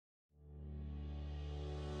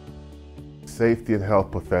Safety and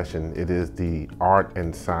health profession, it is the art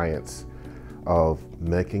and science of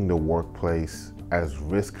making the workplace as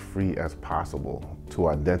risk-free as possible to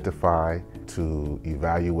identify, to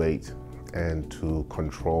evaluate, and to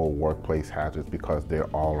control workplace hazards because they're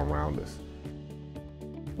all around us.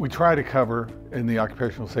 We try to cover in the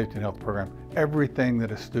Occupational Safety and Health program everything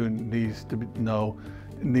that a student needs to know,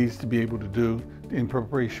 needs to be able to do in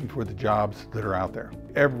preparation for the jobs that are out there.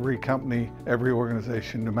 Every company, every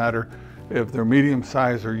organization, no matter if they're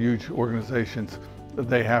medium-sized or huge organizations,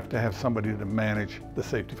 they have to have somebody to manage the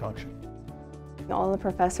safety function. All the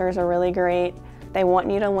professors are really great. They want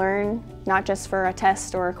you to learn, not just for a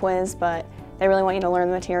test or a quiz, but they really want you to learn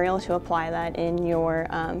the material to apply that in your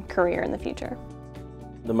career in the future.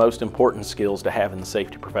 The most important skills to have in the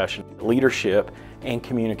safety profession: leadership and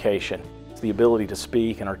communication. It's the ability to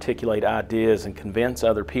speak and articulate ideas and convince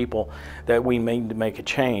other people that we need to make a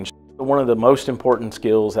change. One of the most important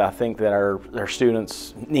skills I think that our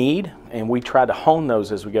students need, and we try to hone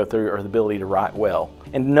those as we go through, are the ability to write well.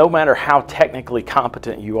 And no matter how technically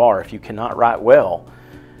competent you are, if you cannot write well,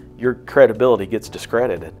 your credibility gets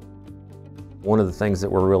discredited. One of the things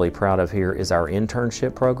that we're really proud of here is our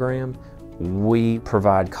internship program. We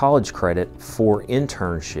provide college credit for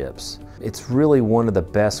internships. It's really one of the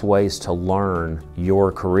best ways to learn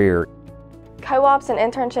your career. Co-ops and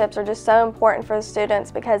internships are just so important for the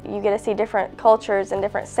students because you get to see different cultures and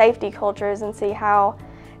different safety cultures and see how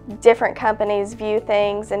different companies view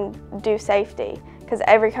things and do safety, because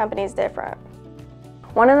every company is different.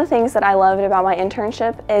 One of the things that I loved about my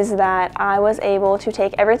internship is that I was able to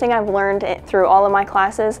take everything I've learned through all of my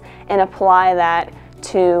classes and apply that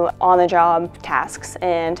to on-the-job tasks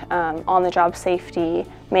and on-the-job safety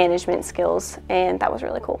management skills, and that was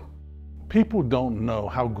really cool. People don't know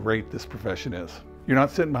how great this profession is. You're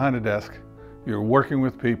not sitting behind a desk, you're working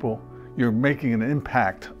with people, you're making an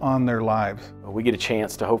impact on their lives. We get a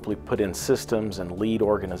chance to hopefully put in systems and lead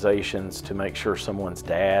organizations to make sure someone's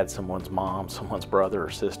dad, someone's mom, someone's brother or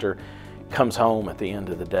sister comes home at the end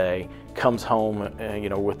of the day, comes home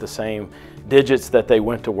with the same digits that they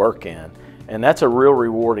went to work in. And that's a real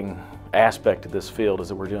rewarding aspect of this field, is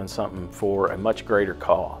that we're doing something for a much greater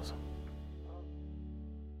cause.